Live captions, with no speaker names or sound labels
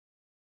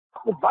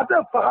Wat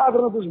 'n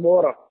vergadering is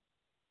môre?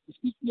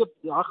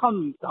 Daar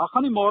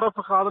gaan nie môre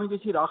vergadering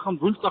wees nie, daar gaan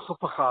Woensdag 'n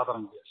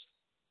vergadering wees.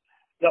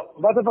 Ja,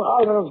 wat 'n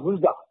vergadering is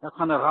Woensdag? Dit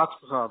gaan 'n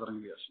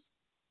raadsvergadering wees.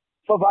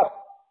 Vir wat?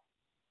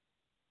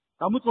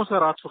 Daar moet ons 'n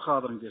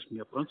raadsvergadering wees,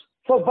 meneer Prins.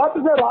 Vir wat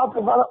is 'n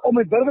raadsvergadering om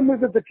die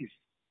burgemeester te kies?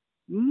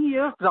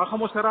 Nee, daar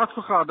gaan ons 'n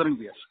raadsvergadering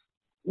wees.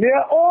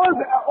 Nee,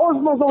 ons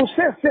moet nou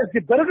sê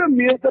die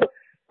burgemeester,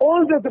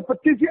 ons het 'n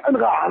petisie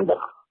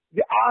ingehandig,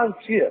 die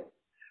ANC,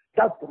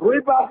 dat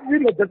Rooibaard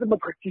nie dit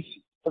moet gekies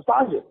nie.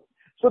 Verstaan jy?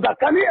 So dat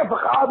kan nie 'n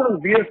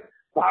vergadering wees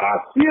waar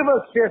daar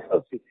 7-6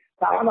 is nie.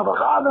 Daar gaan 'n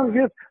vergadering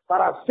wees waar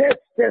daar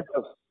 6-6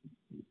 is.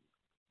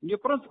 Meneer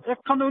Prins,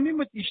 ek kan nou nie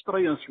met u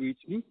stry en so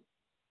iets nie.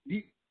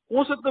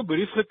 Ons het 'n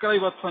brief gekry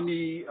wat van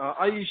die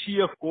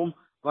IEC kom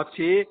wat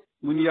sê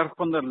meneer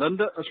van der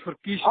Linde is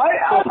verkies. Hy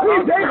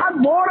gaan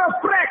môre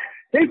vrek.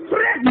 Hy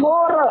vrek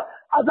môre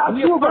as daar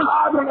so 'n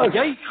vergadering is.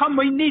 Jy gaan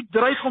my nie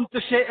dreig om te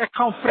sê ek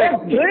gaan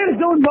vrek nie. Ek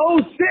don't know,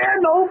 sê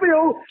nou vir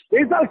jou.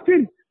 Jy sal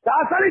sien,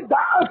 daar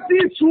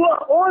is so,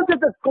 ons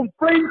het 'n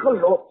complaint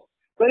gelos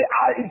by die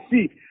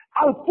IEC.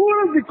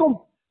 Alvorens die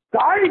kom,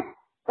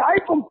 daai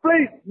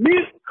complaint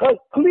nie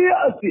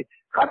gekleer is nie,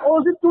 gaan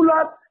ons nie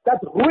toelaat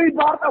dat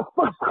Rooibaard 'n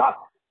vigsgat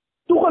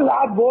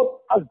toegelaat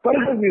word as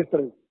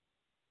burgemeester.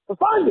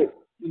 Verstaan jy?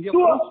 So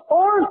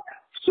ons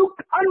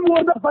soek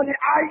antwoorde van die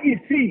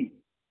IEC.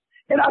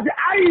 En as die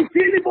IEC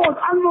nie vir ons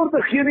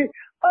antwoorde gee nie,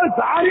 is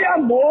daar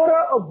nie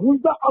môre of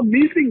Woensdag 'n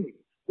meeting nie.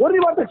 Hoor jy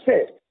wat ek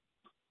sê?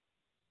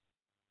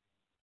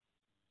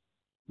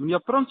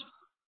 Meneer Prins.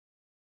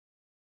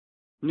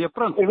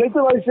 Ek weet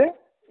wat jy sê?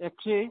 Ek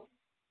sê,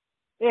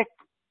 ek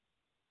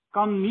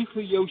kan nie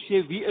vir jou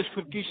sê wie is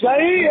verkies.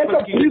 Jy het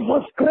 'n brief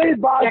geskryf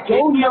waar ek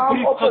het nie 'n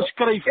brief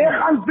geskryf nie.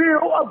 Ek gaan vir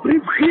jou 'n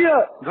brief gee.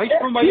 Wys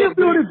vir my 'n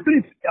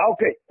brief. Ja,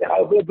 okay. Ek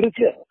gaan vir 'n brief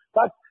gee.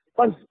 Dat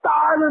van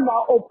Staden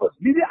daarop is.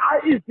 Nie die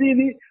IEC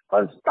nie,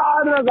 van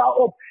Staden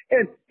daarop.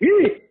 En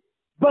hier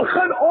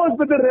begin ons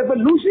met 'n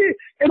revolusie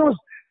en ons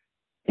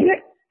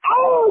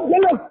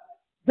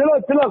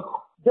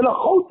julle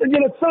goud en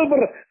julle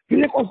silwer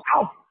breek ons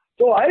af.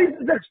 So hy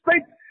is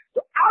expect,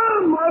 so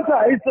almal se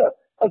huise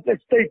is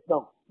expect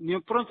nou. Nee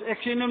Prins, ek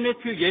sê nou net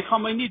vir jou, jy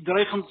gaan my nie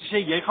dreig om te sê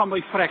jy gaan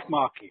my vrek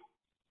maak nie.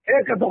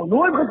 Ek het nog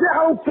nooit gesê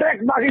hou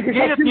vrek maak ek het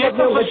sien wat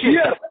nou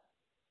gebeur.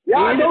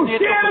 Ja, nou sê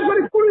dit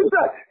vir die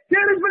polisie. Sê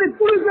dit vir die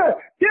polisie.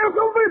 Sê dit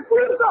vir die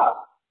polisie.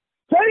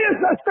 Sê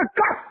is te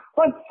kat,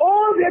 want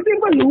ons het nie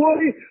verloor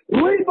nie.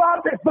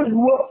 Rooibaard het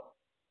verloor.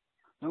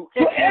 Nou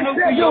ek sê nou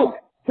vir jou,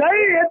 sy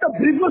het 'n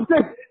brief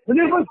geskryf.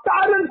 Meneer van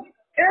Staden,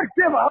 ek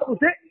sê wat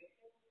sê.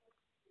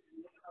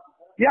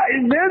 Ja,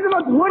 en mense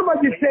wat hoor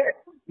wat jy sê.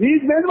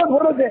 Die mense wat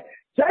hoor wat sê.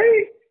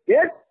 Sy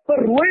het vir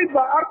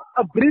Rooibaard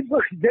 'n brief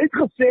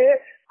gesê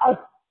as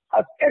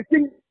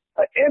acting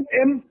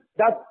MM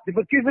dat die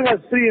verkiesing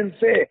is vrij en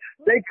sê.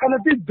 Sy kan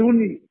dit nie doen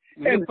nie.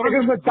 En ek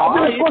is met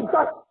daardie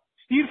kontak.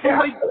 Stuur vir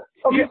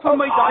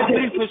my daai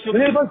brief.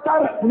 Meneer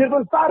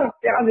van Staden,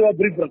 ek gaan jou 'n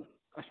brief bring.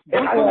 Ek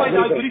gaan my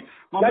daai brief,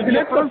 maar dat jy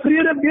net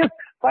tevrede wees,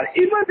 maar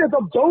iemand het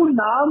op jou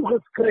naam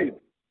geskryf.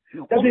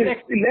 Dat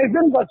die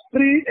election was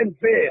free and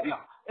fair. Ja,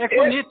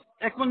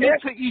 ek wil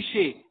net vir u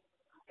sê.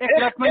 Ek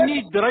laat my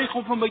nie dreig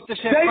om vir my te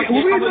sê wat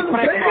jy gaan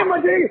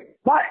my vrek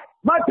maak.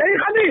 Maar jy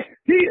gaan nie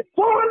die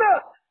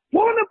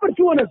volgende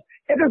persoon is.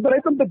 Ek is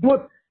bereid om te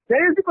dood. Jy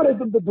is nie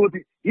bereid om te dood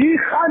nie. Hier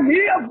gaan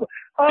nie 'n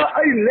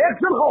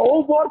election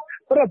gehou word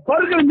vir 'n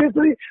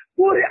burgemeester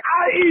voor die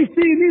IEC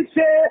nie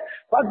sê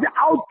wat die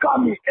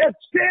outcome is. Ek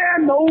sê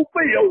nou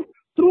vir jou.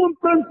 Truman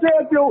Prince sê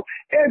vir jou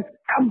en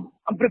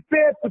I'm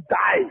prepared to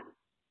die.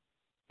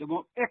 Ja,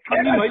 maar ek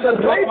kan nie my dood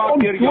maak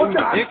deur jou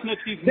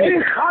definitief nie.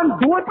 Jy gaan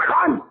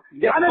doodgaan.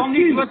 Jy gaan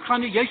nie doodgaan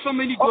nie. Jy sal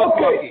my nie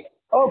doodmaak nie.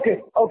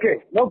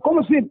 Okay. Nou kom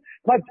ons sien.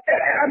 Maar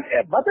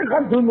wat ek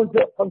gaan doen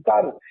met van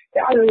Staden?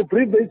 Ek gaan 'n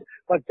brief wees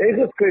wat jy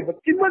geskryf het.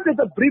 Iemand het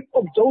 'n brief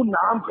op jou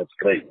naam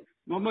geskryf.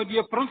 Maar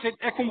die Prins het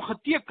ek hom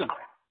geteken.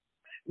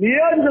 Nee,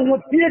 jy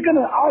moet teken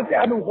en as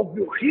jy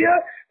hom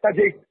gee dat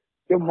jy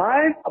jou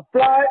mind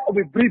apply op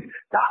die brief.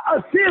 Daar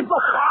is 'n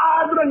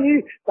vergadering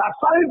hier. Daar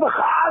sal 'n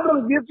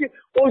vergadering wees.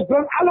 Ons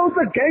bring al ons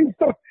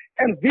gangsters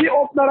en wie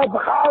op na 'n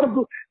vergadering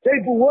toe.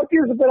 Sy behoort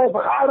nie by 'n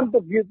vergadering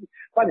te wees.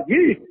 Want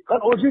hier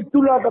kan ons nie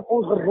toelaat dat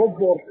ons gerop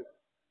word.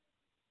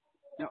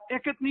 Nou,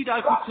 ek het nie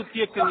daai goed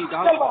geteken nie.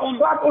 Daar is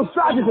onwaar.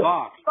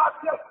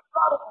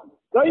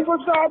 Daai van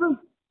Staden.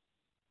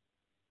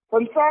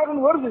 Van Staden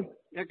hoor jy?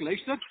 Ek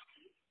luister.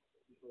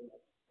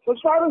 Van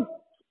Staden.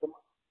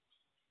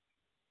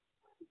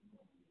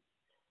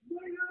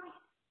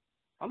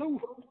 Hallo.